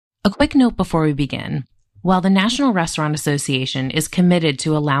A quick note before we begin. While the National Restaurant Association is committed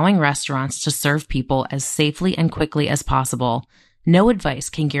to allowing restaurants to serve people as safely and quickly as possible, no advice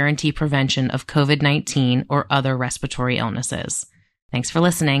can guarantee prevention of COVID-19 or other respiratory illnesses. Thanks for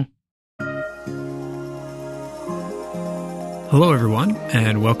listening. Hello, everyone,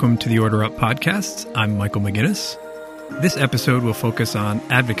 and welcome to the Order Up podcast. I'm Michael McGinnis. This episode will focus on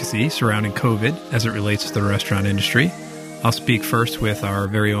advocacy surrounding COVID as it relates to the restaurant industry. I'll speak first with our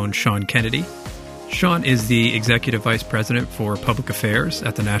very own Sean Kennedy. Sean is the Executive Vice President for Public Affairs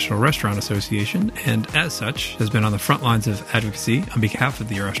at the National Restaurant Association, and as such, has been on the front lines of advocacy on behalf of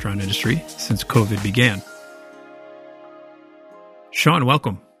the restaurant industry since COVID began. Sean,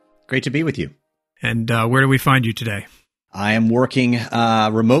 welcome. Great to be with you. And where do we find you today? I am working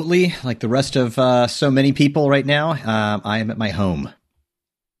remotely like the rest of so many people right now. I am at my home.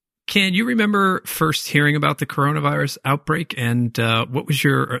 Can you remember first hearing about the coronavirus outbreak, and what was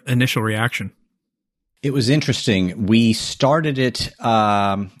your initial reaction? It was interesting. We started it,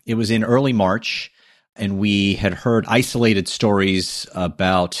 it was in early March, and we had heard isolated stories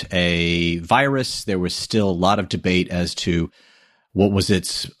about a virus. There was still a lot of debate as to what was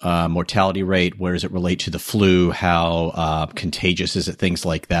its mortality rate, where does it relate to the flu, how contagious is it, things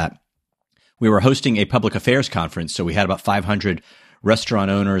like that. We were hosting a public affairs conference, so we had about 500 restaurant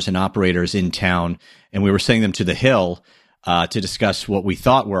owners and operators in town, and we were sending them to the Hill to discuss what we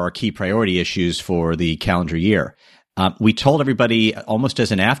thought were our key priority issues for the calendar year. We told everybody almost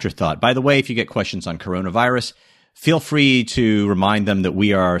as an afterthought, by the way, if you get questions on coronavirus, feel free to remind them that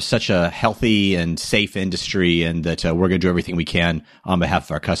we are such a healthy and safe industry and that we're going to do everything we can on behalf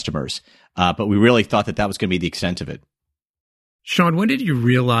of our customers. But we really thought that that was going to be the extent of it. Sean, when did you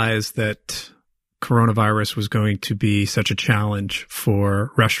realize that coronavirus was going to be such a challenge for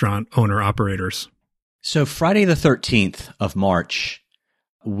restaurant owner-operators? So Friday the 13th of March,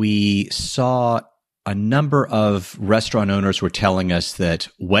 we saw a number of restaurant owners were telling us that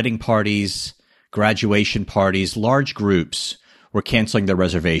wedding parties, graduation parties, large groups were canceling their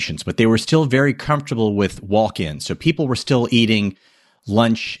reservations, but they were still very comfortable with walk-ins. So people were still eating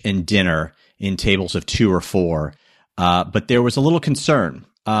lunch and dinner in tables of 2 or 4, but there was a little concern.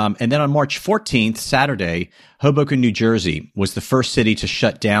 And then on March 14th, Saturday, Hoboken, New Jersey was the first city to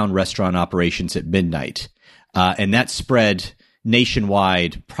shut down restaurant operations at midnight. And that spread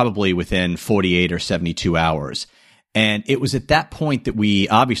nationwide probably within 48 or 72 hours. And it was at that point that we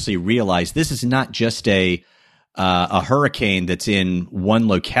obviously realized this is not just a hurricane that's in one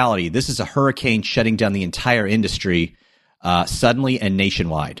locality. This is a hurricane shutting down the entire industry suddenly and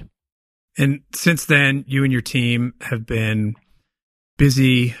nationwide. And since then, you and your team have been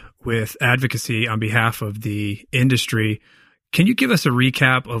busy with advocacy on behalf of the industry. Can you give us a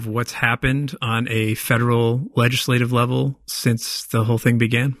recap of what's happened on a federal legislative level since the whole thing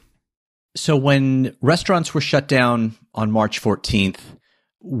began? So when restaurants were shut down on March 14th,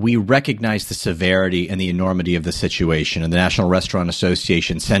 we recognized the severity and the enormity of the situation, and the National Restaurant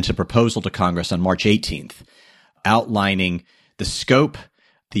Association sent a proposal to Congress on March 18th outlining the scope,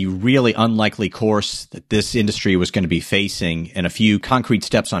 the really unlikely course that this industry was going to be facing, and a few concrete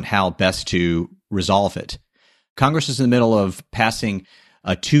steps on how best to resolve it. Congress is in the middle of passing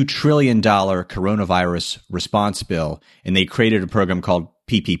a $2 trillion coronavirus response bill, and they created a program called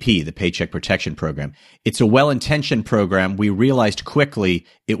PPP, the Paycheck Protection Program. It's a well-intentioned program. We realized quickly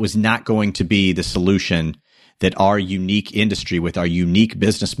it was not going to be the solution that our unique industry with our unique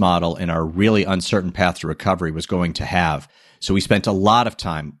business model and our really uncertain path to recovery was going to have. So we spent a lot of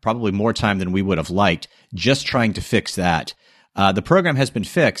time, probably more time than we would have liked, just trying to fix that. The program has been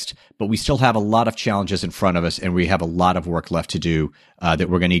fixed, but we still have a lot of challenges in front of us, and we have a lot of work left to do that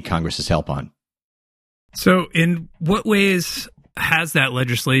we're going to need Congress's help on. So in what ways has that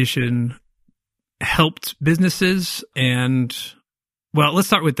legislation helped businesses? And, well, let's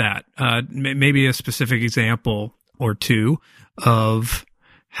start with that. Maybe a specific example or two of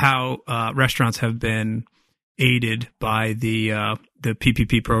how restaurants have been aided by the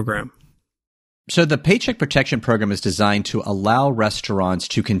PPP program. So the Paycheck Protection Program is designed to allow restaurants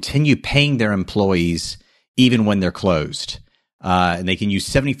to continue paying their employees even when they're closed. And they can use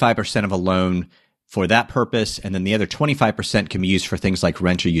 75% of a loan for that purpose, and then the other 25% can be used for things like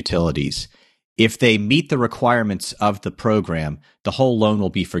rent or utilities. If they meet the requirements of the program, the whole loan will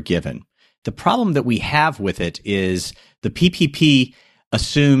be forgiven. The problem that we have with it is the PPP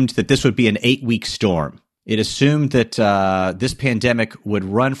assumed that this would be an 8-week storm. It assumed that this pandemic would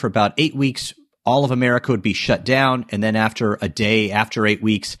run for about 8 weeks. All of America would be shut down. And then after a day, after 8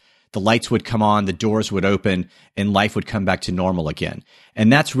 weeks, the lights would come on, the doors would open, and life would come back to normal again.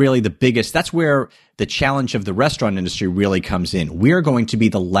 And that's really that's where the challenge of the restaurant industry really comes in. We're going to be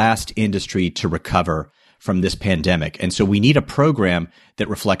the last industry to recover from this pandemic. And so we need a program that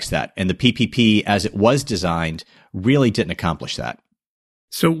reflects that. And the PPP, as it was designed, really didn't accomplish that.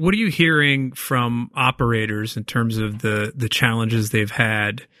 So what are you hearing from operators in terms of the challenges they've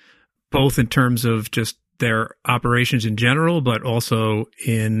had, both in terms of just their operations in general, but also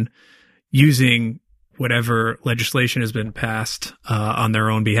in using whatever legislation has been passed on their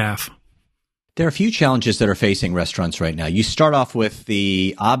own behalf? There are a few challenges that are facing restaurants right now. You start off with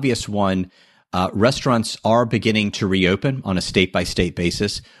the obvious one. Restaurants are beginning to reopen on a state-by-state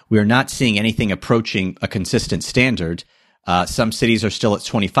basis. We are not seeing anything approaching a consistent standard. Some cities are still at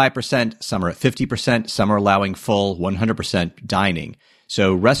 25%, some are at 50%, some are allowing full 100% dining.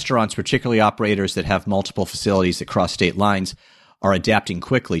 So restaurants, particularly operators that have multiple facilities that cross state lines, are adapting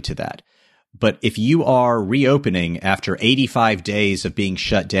quickly to that. But if you are reopening after 85 days of being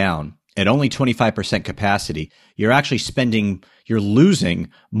shut down at only 25% capacity, you're losing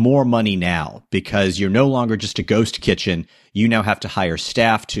more money now because you're no longer just a ghost kitchen. You now have to hire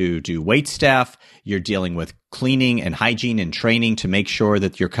staff to do wait staff. You're dealing with cleaning and hygiene and training to make sure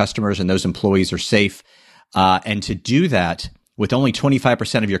that your customers and those employees are safe. And to do that with only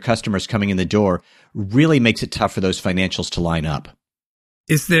 25% of your customers coming in the door really makes it tough for those financials to line up.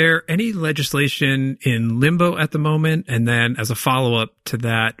 Is there any legislation in limbo at the moment? And then as a follow-up to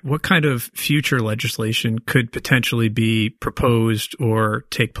that, what kind of future legislation could potentially be proposed or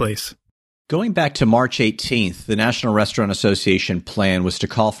take place? Going back to March 18th, the National Restaurant Association plan was to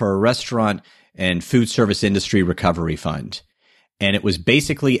call for a restaurant and food service industry recovery fund. And it was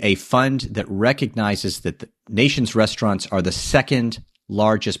basically a fund that recognizes that the nation's restaurants are the second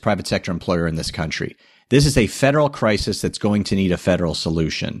largest private sector employer in this country. This is a federal crisis that's going to need a federal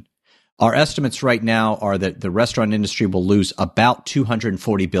solution. Our estimates right now are that the restaurant industry will lose about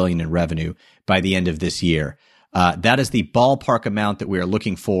 $240 billion in revenue by the end of this year. That is the ballpark amount that we are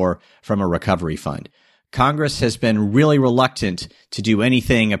looking for from a recovery fund. Congress has been really reluctant to do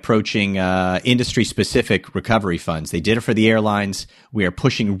anything approaching industry-specific recovery funds. They did it for the airlines. We are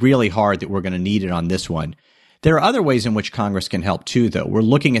pushing really hard that we're going to need it on this one. There are other ways in which Congress can help too, though. We're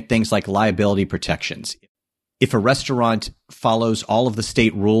looking at things like liability protections. If a restaurant follows all of the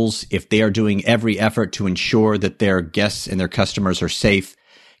state rules, if they are doing every effort to ensure that their guests and their customers are safe,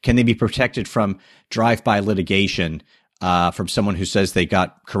 can they be protected from drive-by litigation from someone who says they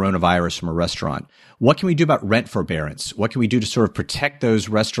got coronavirus from a restaurant? What can we do about rent forbearance? What can we do to sort of protect those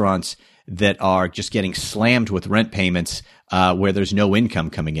restaurants that are just getting slammed with rent payments where there's no income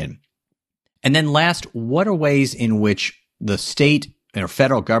coming in? And then last, what are ways in which the state or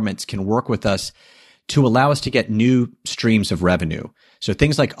federal governments can work with us to allow us to get new streams of revenue? So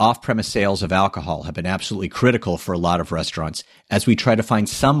things like off-premise sales of alcohol have been absolutely critical for a lot of restaurants as we try to find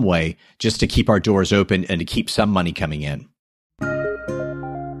some way just to keep our doors open and to keep some money coming in.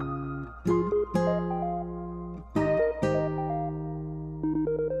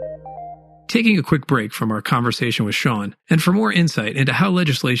 Taking a quick break from our conversation with Sean, and for more insight into how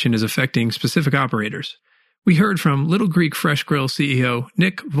legislation is affecting specific operators, we heard from Little Greek Fresh Grill CEO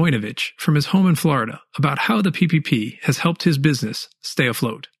Nick Voinovich from his home in Florida about how the PPP has helped his business stay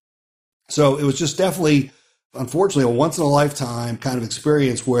afloat. So it was just definitely, unfortunately, a once-in-a-lifetime kind of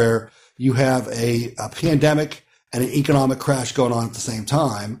experience where you have a pandemic and an economic crash going on at the same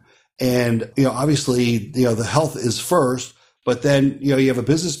time. And, obviously, the health is first. But then, you have a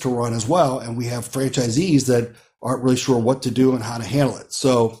business to run as well, and we have franchisees that aren't really sure what to do and how to handle it.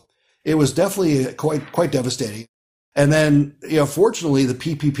 So it was definitely quite devastating. And then, fortunately, the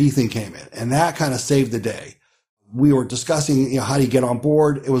PPP thing came in, and that kind of saved the day. We were discussing, how do you get on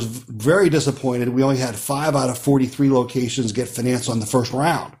board? It was very disappointed. We only had 5 out of 43 locations get financed on the first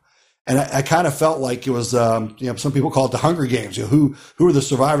round. And I kind of felt like it was, some people call it the Hunger Games. Who are the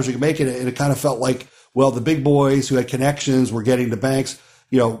survivors who can make it? And it kind of felt like, well, the big boys who had connections were getting the banks.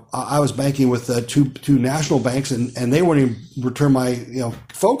 I was banking with two national banks, and they wouldn't even return my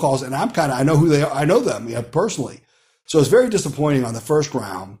phone calls. And I know who they are. I know them personally. So it's very disappointing on the first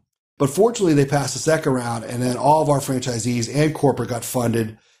round. But fortunately, they passed the second round, and then all of our franchisees and corporate got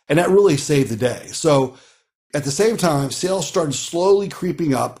funded, and that really saved the day. So at the same time, sales started slowly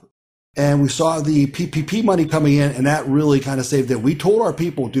creeping up, and we saw the PPP money coming in, and that really kind of saved it. We told our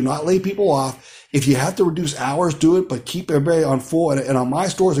people, do not lay people off. If you have to reduce hours, do it, but keep everybody on full. And on my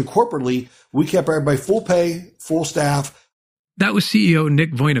stores and corporately, we kept everybody full pay, full staff. That was CEO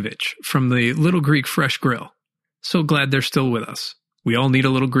Nick Voinovich from the Little Greek Fresh Grill. So glad they're still with us. We all need a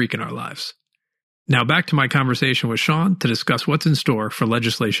little Greek in our lives. Now back to my conversation with Sean to discuss what's in store for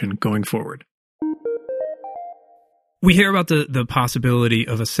legislation going forward. We hear about the possibility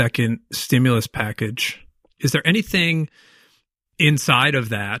of a second stimulus package. Is there anything inside of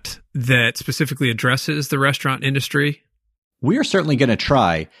that that specifically addresses the restaurant industry? We are certainly going to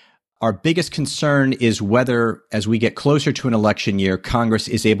try. Our biggest concern is whether, as we get closer to an election year, Congress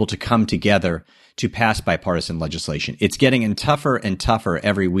is able to come together to pass bipartisan legislation. It's getting tougher and tougher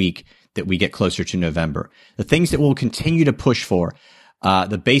every week that we get closer to November. The things that we'll continue to push for,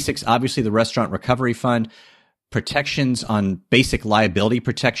 the basics, obviously the Restaurant Recovery Fund, protections on basic liability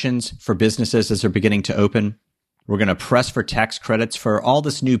protections for businesses as they're beginning to open. We're going to press for tax credits for all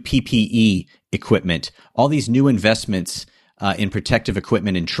this new PPE equipment, all these new investments in protective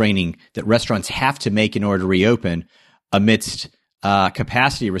equipment and training that restaurants have to make in order to reopen amidst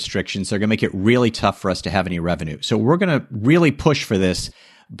capacity restrictions. They're going to make it really tough for us to have any revenue. So we're going to really push for this,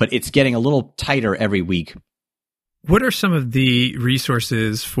 but it's getting a little tighter every week. What are some of the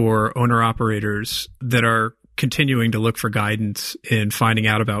resources for owner-operators that are continuing to look for guidance in finding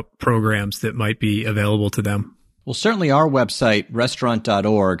out about programs that might be available to them? Well, certainly our website,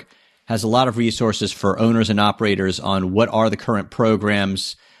 restaurant.org, has a lot of resources for owners and operators on what are the current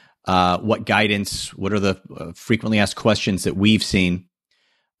programs, what guidance, what are the frequently asked questions that we've seen.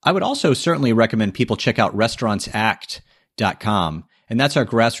 I would also certainly recommend people check out restaurantsact.com. And that's our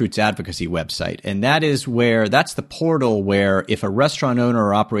grassroots advocacy website. And that's the portal where if a restaurant owner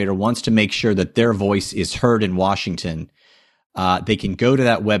or operator wants to make sure that their voice is heard in Washington, they can go to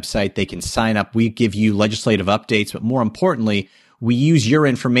that website, they can sign up. We give you legislative updates, but more importantly, we use your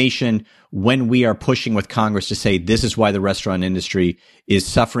information when we are pushing with Congress to say this is why the restaurant industry is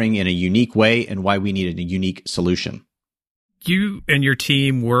suffering in a unique way and why we need a unique solution. You and your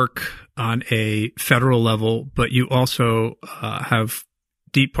team work on a federal level, but you also have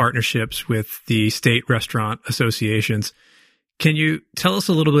deep partnerships with the state restaurant associations. Can you tell us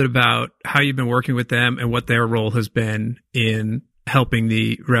a little bit about how you've been working with them and what their role has been in helping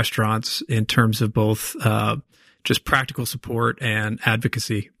the restaurants in terms of both just practical support and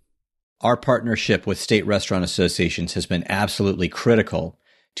advocacy? Our partnership with state restaurant associations has been absolutely critical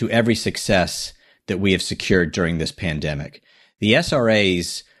to every success that we have secured during this pandemic. The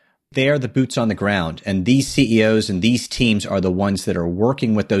SRAs, they are the boots on the ground, and these CEOs and these teams are the ones that are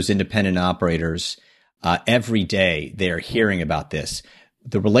working with those independent operators every day. They are hearing about this.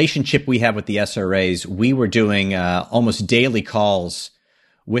 The relationship we have with the SRAs, we were doing almost daily calls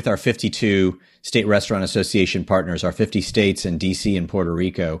with our 52 state restaurant association partners, our 50 states and DC and Puerto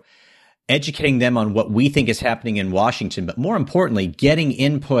Rico, educating them on what we think is happening in Washington, but more importantly, getting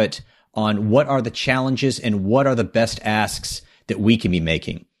input on what are the challenges and what are the best asks that we can be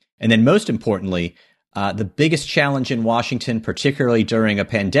making. And then most importantly, the biggest challenge in Washington, particularly during a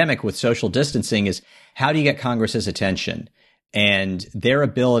pandemic with social distancing, is how do you get Congress's attention and their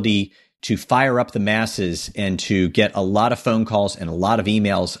ability to fire up the masses and to get a lot of phone calls and a lot of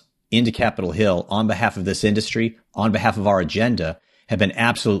emails into Capitol Hill on behalf of this industry, on behalf of our agenda, have been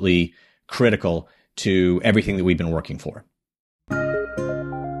absolutely critical to everything that we've been working for.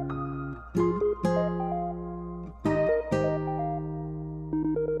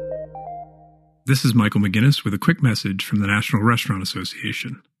 This is Michael McGinnis with a quick message from the National Restaurant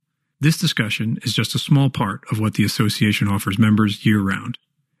Association. This discussion is just a small part of what the association offers members year-round.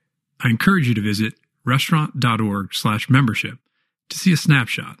 I encourage you to visit restaurant.org/membership to see a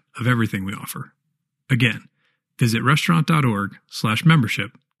snapshot of everything we offer. Again, visit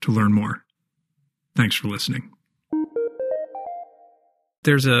restaurant.org/membership to learn more. Thanks for listening.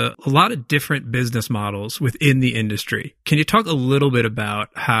 There's a lot of different business models within the industry. Can you talk a little bit about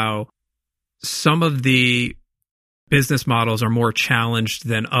how some of the business models are more challenged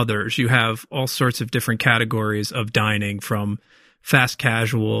than others? You have all sorts of different categories of dining, from fast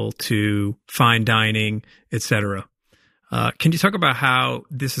casual to fine dining, etc. Can you talk about how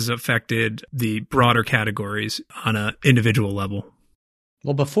this has affected the broader categories on an individual level?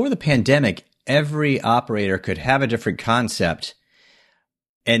 Well, before the pandemic, every operator could have a different concept,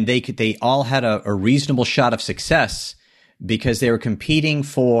 and they all had a reasonable shot of success because they were competing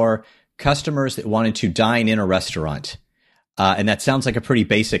for customers that wanted to dine in a restaurant. And that sounds like a pretty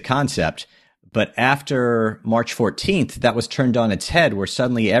basic concept. But after March 14th, that was turned on its head, where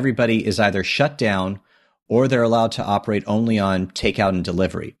suddenly everybody is either shut down or they're allowed to operate only on takeout and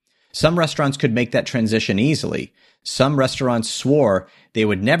delivery. Some restaurants could make that transition easily. Some restaurants swore they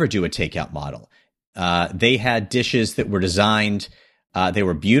would never do a takeout model. They had dishes that were designed, they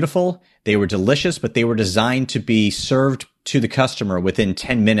were beautiful, they were delicious, but they were designed to be served to the customer within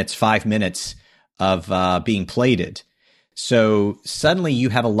 10 minutes, 5 minutes of being plated. So suddenly you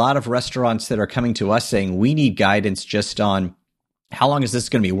have a lot of restaurants that are coming to us saying, we need guidance just on how long is this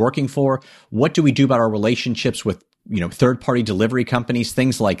going to be working for? What do we do about our relationships with, third-party delivery companies,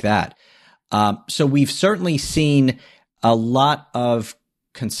 things like that. So we've certainly seen a lot of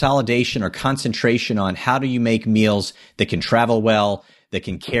consolidation or concentration on how do you make meals that can travel well, that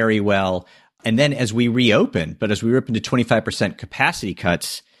can carry well. And then as we reopen to 25% capacity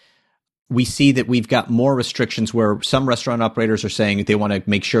cuts, we see that we've got more restrictions where some restaurant operators are saying they want to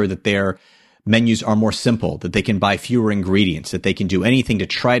make sure that their menus are more simple, that they can buy fewer ingredients, that they can do anything to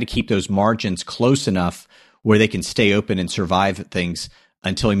try to keep those margins close enough where they can stay open and survive things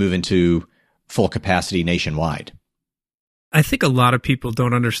until we move into full capacity nationwide. I think a lot of people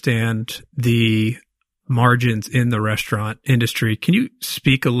don't understand the margins in the restaurant industry. Can you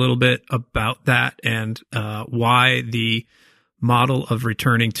speak a little bit about that and why the model of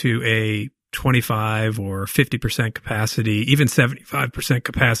returning to a 25 or 50% capacity, even 75%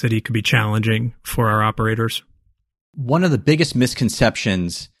 capacity could be challenging for our operators? One of the biggest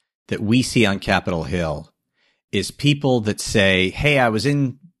misconceptions that we see on Capitol Hill is people that say, hey, I was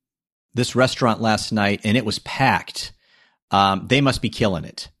in this restaurant last night and it was packed. They must be killing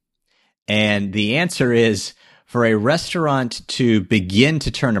it. And the answer is, for a restaurant to begin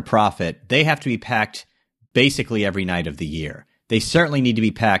to turn a profit, they have to be packed basically every night of the year. They certainly need to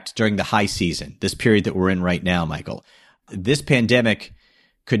be packed during the high season, this period that we're in right now, Michael. This pandemic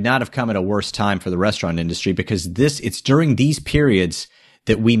could not have come at a worse time for the restaurant industry because it's during these periods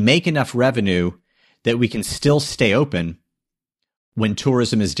that we make enough revenue that we can still stay open when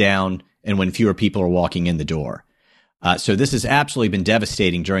tourism is down and when fewer people are walking in the door. So this has absolutely been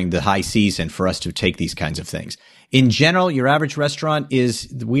devastating during the high season for us to take these kinds of things. In general, your average restaurant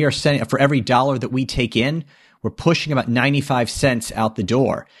we are sending, for every dollar that we take in, we're pushing about 95 cents out the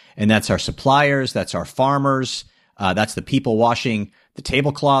door. And that's our suppliers, that's our farmers, that's the people washing the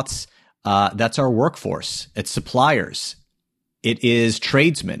tablecloths, that's our workforce, it's suppliers, it is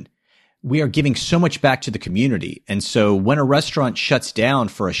tradesmen. We are giving so much back to the community. And so when a restaurant shuts down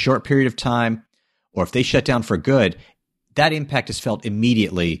for a short period of time, or if they shut down for good, that impact is felt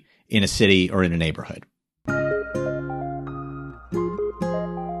immediately in a city or in a neighborhood.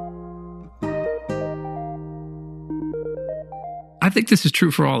 I think this is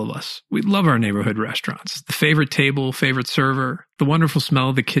true for all of us. We love our neighborhood restaurants. The favorite table, favorite server, the wonderful smell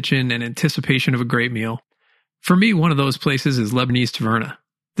of the kitchen, and anticipation of a great meal. For me, one of those places is Lebanese Taverna.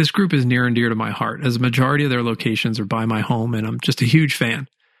 This group is near and dear to my heart, as the majority of their locations are by my home, and I'm just a huge fan.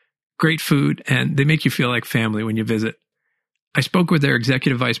 Great food, and they make you feel like family when you visit. I spoke with their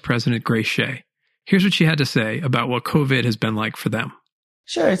executive vice president, Grace Shea. Here's what she had to say about what COVID has been like for them.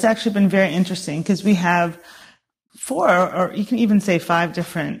 Sure, it's actually been very interesting because we have 4, or you can even say 5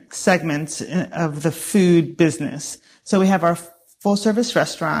 different segments of the food business. So we have our full service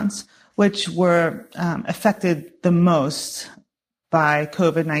restaurants, which were affected the most by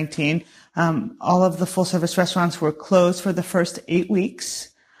COVID-19. All of the full service restaurants were closed for the first 8 weeks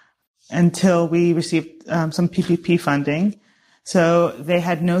until we received some PPP funding. So they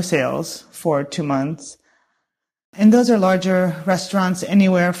had no sales for 2 months. And those are larger restaurants,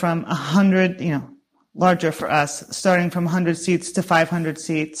 anywhere from 100, larger for us, starting from 100 seats to 500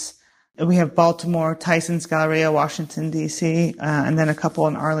 seats. We have Baltimore, Tyson's Galleria, Washington, D.C., and then a couple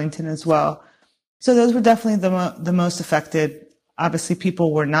in Arlington as well. So those were definitely the most affected. Obviously,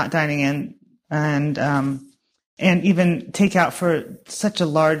 people were not dining in, and even takeout for such a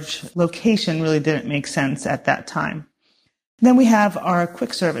large location really didn't make sense at that time. Then we have our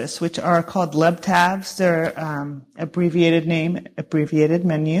quick service, which are called LebTavs. They're abbreviated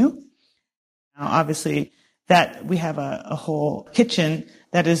menu. Now, obviously, that we have a whole kitchen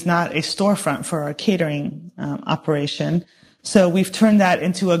that is not a storefront for our catering operation. So we've turned that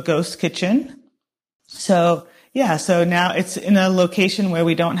into a ghost kitchen. So now it's in a location where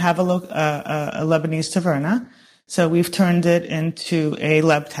we don't have a Lebanese Taverna. So we've turned it into a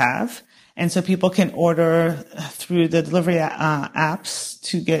LebTav. And so people can order through the delivery apps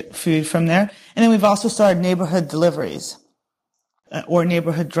to get food from there. And then we've also started neighborhood deliveries or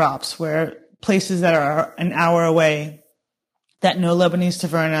neighborhood drops, where places that are an hour away that know Lebanese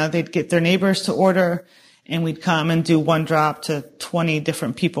Taverna, they'd get their neighbors to order, and we'd come and do one drop to 20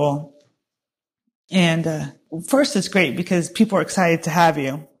 different people. And first, it's great because people are excited to have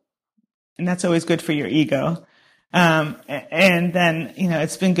you, and that's always good for your ego. And then,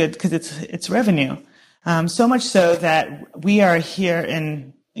 it's been good because it's revenue. So much so that we are here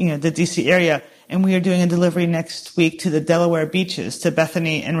in, the DC area, and we are doing a delivery next week to the Delaware beaches, to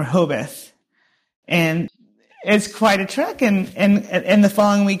Bethany and Rehoboth. And it's quite a trek, and the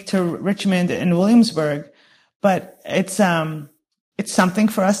following week to Richmond and Williamsburg. but it's something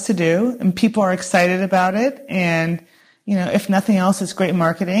for us to do, and people are excited about it. And, if nothing else, it's great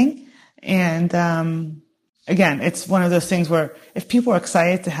marketing. And, again, it's one of those things where if people are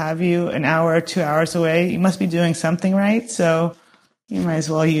excited to have you an hour or 2 hours away, you must be doing something right. So you might as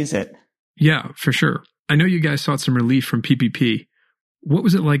well use it. Yeah, for sure. I know you guys sought some relief from PPP. What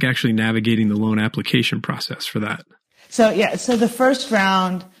was it like actually navigating the loan application process for that? So the first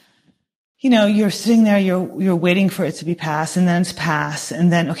round, you're sitting there, you're waiting for it to be passed, and then it's passed,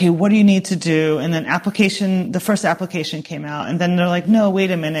 and then, okay, what do you need to do? And then the first application came out, and then they're like, no, wait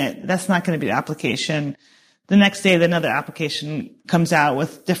a minute, that's not going to be the application. The next day, another application comes out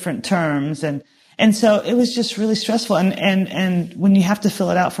with different terms, and so it was just really stressful. And when you have to fill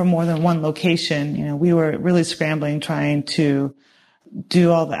it out for more than one location, we were really scrambling trying to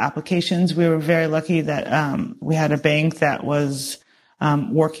do all the applications. We were very lucky that we had a bank that was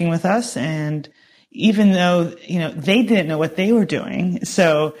working with us, and even though they didn't know what they were doing,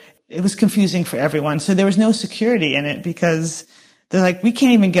 so it was confusing for everyone. So there was no security in it because they're like, we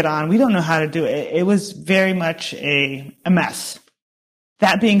can't even get on. We don't know how to do it. It was very much a mess.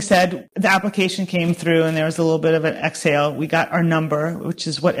 That being said, the application came through and there was a little bit of an exhale. We got our number, which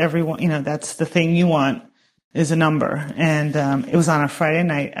is what everyone, that's the thing you want, is a number. And it was on a Friday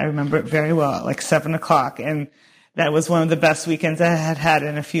night. I remember it very well, at like 7:00. And that was one of the best weekends I had had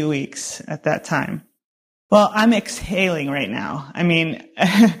in a few weeks at that time. Well, I'm exhaling right now. I mean,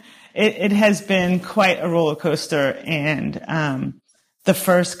 it has been quite a roller coaster. And the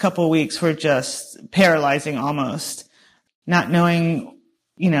first couple of weeks were just paralyzing almost, not knowing,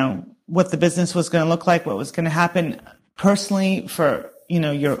 what the business was going to look like, what was going to happen personally for,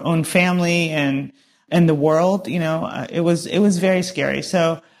 your own family and the world. It was very scary.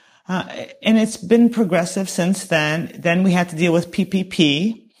 So, and it's been progressive since then. Then we had to deal with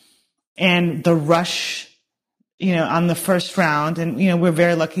PPP and the rush, on the first round. And, we're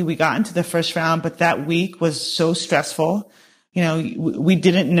very lucky we got into the first round, but that week was so stressful. We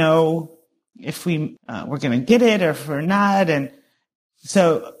didn't know if we were going to get it or if we're not. And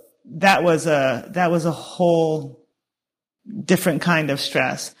so that was a whole different kind of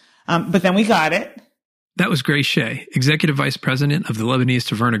stress. But then we got it. That was Grace Shea, Executive Vice President of the Lebanese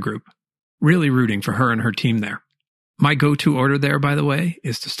Taverna Group. Really rooting for her and her team there. My go-to order there, by the way,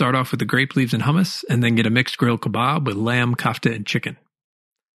 is to start off with the grape leaves and hummus and then get a mixed grilled kebab with lamb, kafta, and chicken.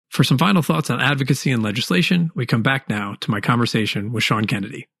 For some final thoughts on advocacy and legislation, we come back now to my conversation with Sean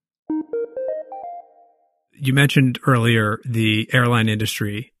Kennedy. You mentioned earlier the airline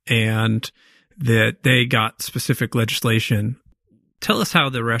industry and that they got specific legislation. Tell us how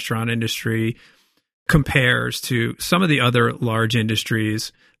the restaurant industry compares to some of the other large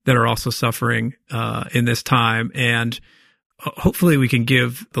industries that are also suffering in this time. And hopefully we can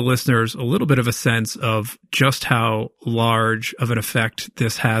give the listeners a little bit of a sense of just how large of an effect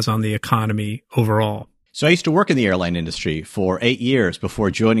this has on the economy overall. So I used to work in the airline industry for 8 years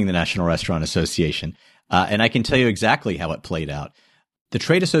before joining the National Restaurant Association. And I can tell you exactly how it played out. The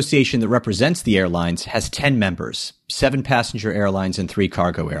trade association that represents the airlines has 10 members, 7 passenger airlines and 3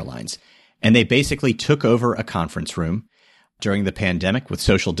 cargo airlines. And they basically took over a conference room during the pandemic with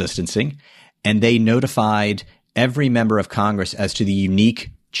social distancing, and they notified every member of Congress as to the unique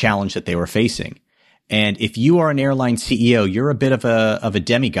challenge that they were facing. And if you are an airline CEO, you're a bit of a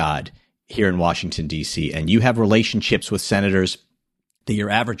demigod here in Washington, D.C., and you have relationships with senators that your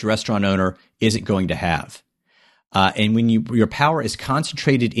average restaurant owner isn't going to have. And when your power is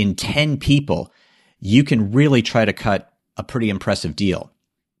concentrated in 10 people, you can really try to cut a pretty impressive deal.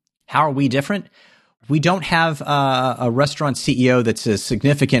 How are we different? We don't have a restaurant CEO that's as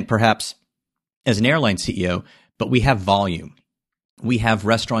significant, perhaps, as an airline CEO, but we have volume. We have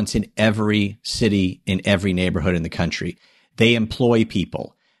restaurants in every city, in every neighborhood in the country. They employ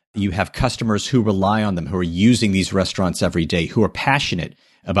people. You have customers who rely on them, who are using these restaurants every day, who are passionate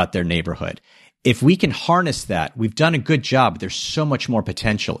about their neighborhood. If we can harness that, we've done a good job. There's so much more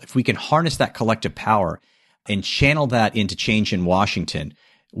potential. If we can harness that collective power and channel that into change in Washington,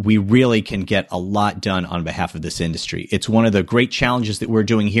 we really can get a lot done on behalf of this industry. It's one of the great challenges that we're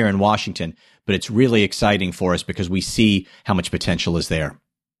doing here in Washington, but it's really exciting for us because we see how much potential is there.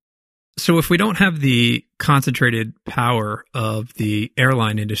 So if we don't have the concentrated power of the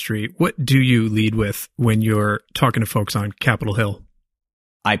airline industry, what do you lead with when you're talking to folks on Capitol Hill?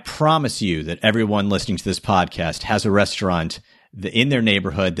 I promise you that everyone listening to this podcast has a restaurant in their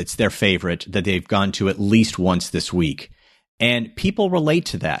neighborhood that's their favorite, that they've gone to at least once this week. And people relate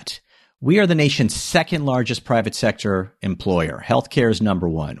to that. We are the nation's second largest private sector employer. Healthcare is number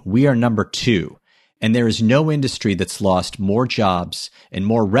 1. We are number 2. And there is no industry that's lost more jobs and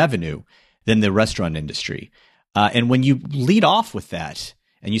more revenue than the restaurant industry. And when you lead off with that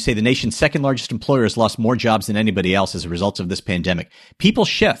and you say the nation's second largest employer has lost more jobs than anybody else as a result of this pandemic, people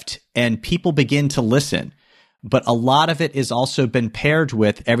shift and people begin to listen. But a lot of it has also been paired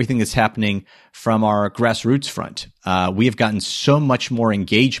with everything that's happening from our grassroots front. We have gotten so much more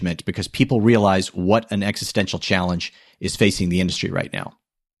engagement because people realize what an existential challenge is facing the industry right now.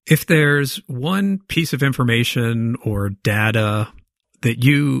 If there's one piece of information or data that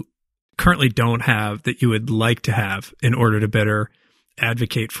you currently don't have that you would like to have in order to better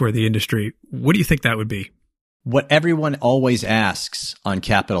advocate for the industry, what do you think that would be? What everyone always asks on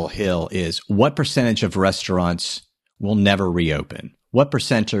Capitol Hill is what percentage of restaurants will never reopen? What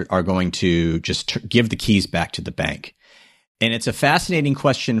percent are going to just give the keys back to the bank? And it's a fascinating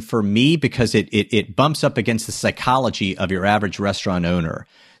question for me because it bumps up against the psychology of your average restaurant owner.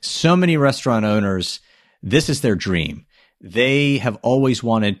 So many restaurant owners, this is their dream. They have always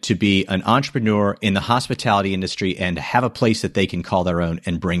wanted to be an entrepreneur in the hospitality industry and have a place that they can call their own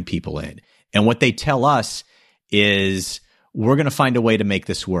and bring people in. And what they tell us is we're going to find a way to make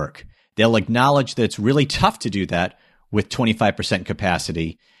this work. They'll acknowledge that it's really tough to do that with 25%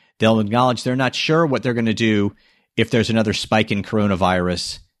 capacity. They'll acknowledge they're not sure what they're going to do if there's another spike in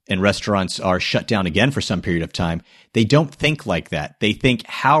coronavirus and restaurants are shut down again for some period of time. They don't think like that. They think,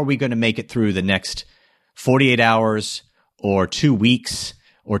 how are we going to make it through the next 48 hours or 2 weeks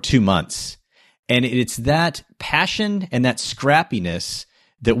or 2 months? And it's that passion and that scrappiness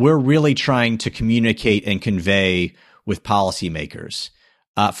that we're really trying to communicate and convey with policymakers.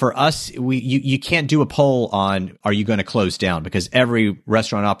 For us, you can't do a poll on, are you going to close down? Because every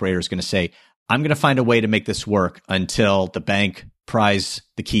restaurant operator is going to say, I'm going to find a way to make this work until the bank pries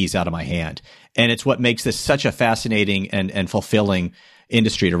the keys out of my hand. And it's what makes this such a fascinating and fulfilling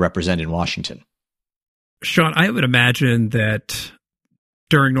industry to represent in Washington. Sean, I would imagine that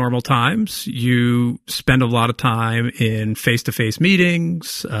during normal times, you spend a lot of time in face-to-face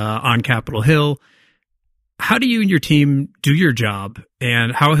meetings on Capitol Hill. How do you and your team do your job,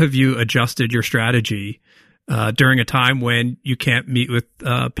 and how have you adjusted your strategy during a time when you can't meet with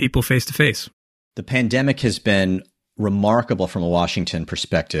people face-to-face? The pandemic has been remarkable from a Washington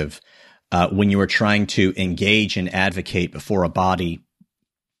perspective when you are trying to engage and advocate before a body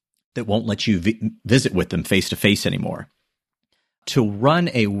that won't let you visit with them face-to-face anymore. To run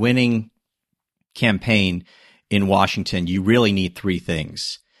a winning campaign in Washington, you really need three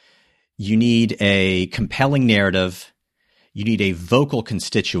things. You need a compelling narrative, you need a vocal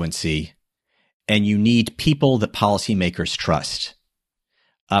constituency, and you need people that policymakers trust.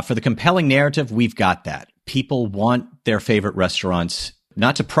 For the compelling narrative, we've got that. People want their favorite restaurants,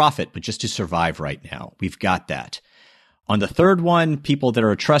 not to profit, but just to survive right now. We've got that. On the third one, people that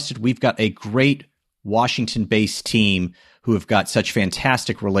are trusted, we've got a great Washington-based team who have got such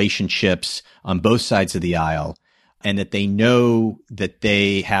fantastic relationships on both sides of the aisle, and that they know that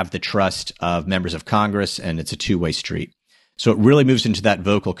they have the trust of members of Congress, and it's a two-way street. So it really moves into that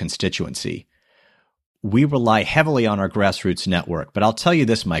vocal constituency. We rely heavily on our grassroots network, but I'll tell you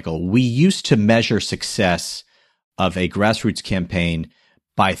this, Michael, we used to measure success of a grassroots campaign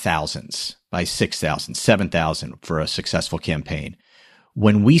by thousands, by 6,000, 7,000 for a successful campaign.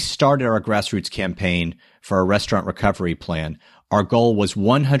 When we started our grassroots campaign for our restaurant recovery plan, our goal was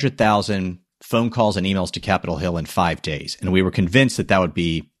 100,000 phone calls and emails to Capitol Hill in 5 days. And we were convinced that that would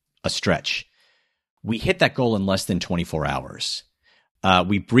be a stretch. We hit that goal in less than 24 hours.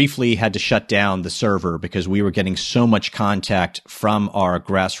 We briefly had to shut down the server because we were getting so much contact from our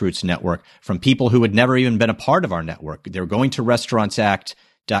grassroots network, from people who had never even been a part of our network. They were going to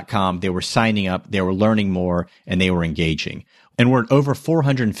restaurantsact.com. They were signing up, they were learning more, and they were engaging. And we're at over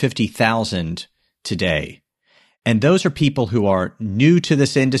 450,000 today. And those are people who are new to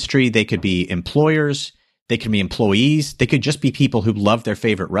this industry. They could be employers, they could be employees, they could just be people who love their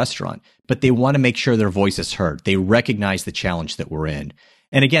favorite restaurant, but they want to make sure their voice is heard. They recognize the challenge that we're in.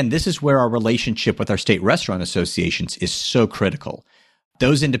 And again, this is where our relationship with our state restaurant associations is so critical.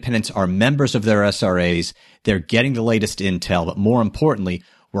 Those independents are members of their SRAs. They're getting the latest intel, but more importantly,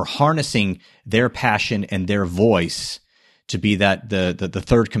 we're harnessing their passion and their voice to be that the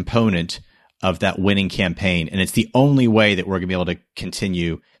third component of that winning campaign. And it's the only way that we're going to be able to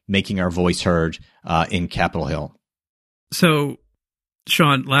continue making our voice heard in Capitol Hill. So,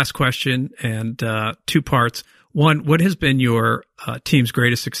 Sean, last question, and two parts. One, what has been your team's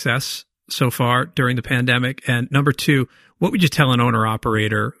greatest success so far during the pandemic? And number two, what would you tell an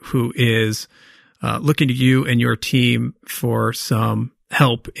owner-operator who is looking to you and your team for some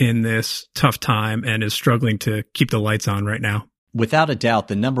help in this tough time and is struggling to keep the lights on right now? Without a doubt,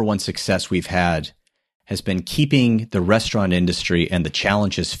 the number one success we've had has been keeping the restaurant industry and the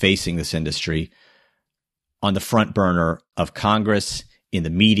challenges facing this industry on the front burner of Congress, in the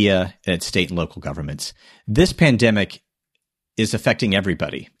media, and at state and local governments. This pandemic is affecting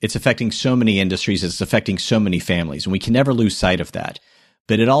everybody. It's affecting so many industries. It's affecting so many families, and we can never lose sight of that.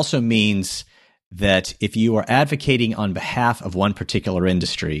 But it also means that if you are advocating on behalf of one particular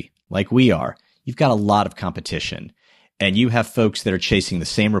industry, like we are, you've got a lot of competition. And you have folks that are chasing the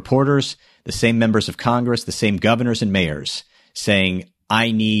same reporters, the same members of Congress, the same governors and mayors saying,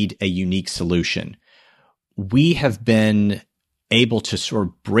 I need a unique solution. We have been able to sort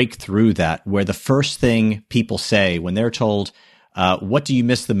of break through that, where the first thing people say when they're told, what do you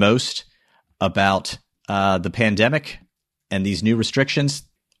miss the most about the pandemic and these new restrictions?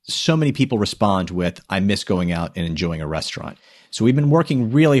 So many people respond with, I miss going out and enjoying a restaurant. So we've been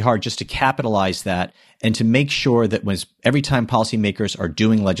working really hard just to capitalize that and to make sure that every time policymakers are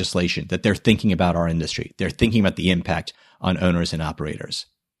doing legislation, that they're thinking about our industry. They're thinking about the impact on owners and operators.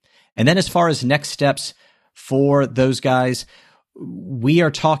 And then as far as next steps for those guys, we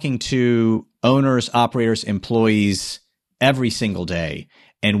are talking to owners, operators, employees every single day.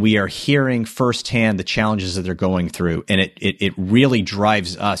 And we are hearing firsthand the challenges that they're going through. And it really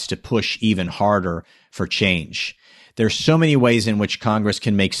drives us to push even harder for change. There's so many ways in which Congress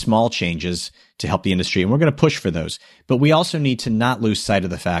can make small changes to help the industry, and we're going to push for those. But we also need to not lose sight of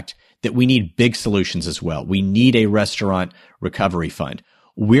the fact that we need big solutions as well. We need a restaurant recovery fund.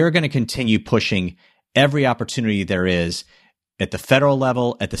 We're going to continue pushing every opportunity there is at the federal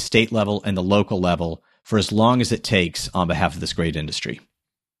level, at the state level, and the local level for as long as it takes on behalf of this great industry.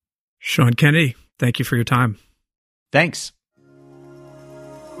 Sean Kennedy, thank you for your time. Thanks.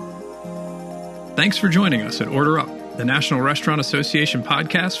 Thanks for joining us at Order Up, the National Restaurant Association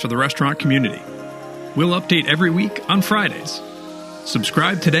podcast for the restaurant community. We'll update every week on Fridays.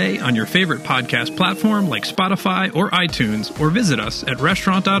 Subscribe today on your favorite podcast platform like Spotify or iTunes, or visit us at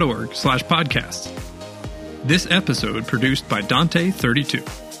restaurant.org/podcasts. This episode produced by Dante32.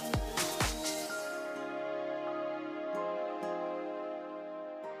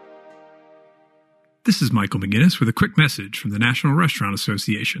 This is Michael McGinnis with a quick message from the National Restaurant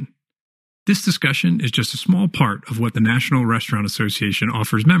Association. This discussion is just a small part of what the National Restaurant Association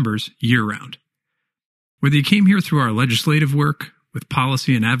offers members year-round. Whether you came here through our legislative work, with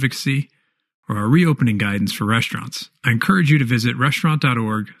policy and advocacy, or our reopening guidance for restaurants, I encourage you to visit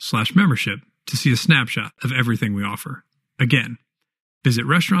restaurant.org/membership to see a snapshot of everything we offer. Again, visit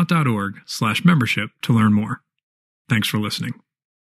restaurant.org/membership to learn more. Thanks for listening.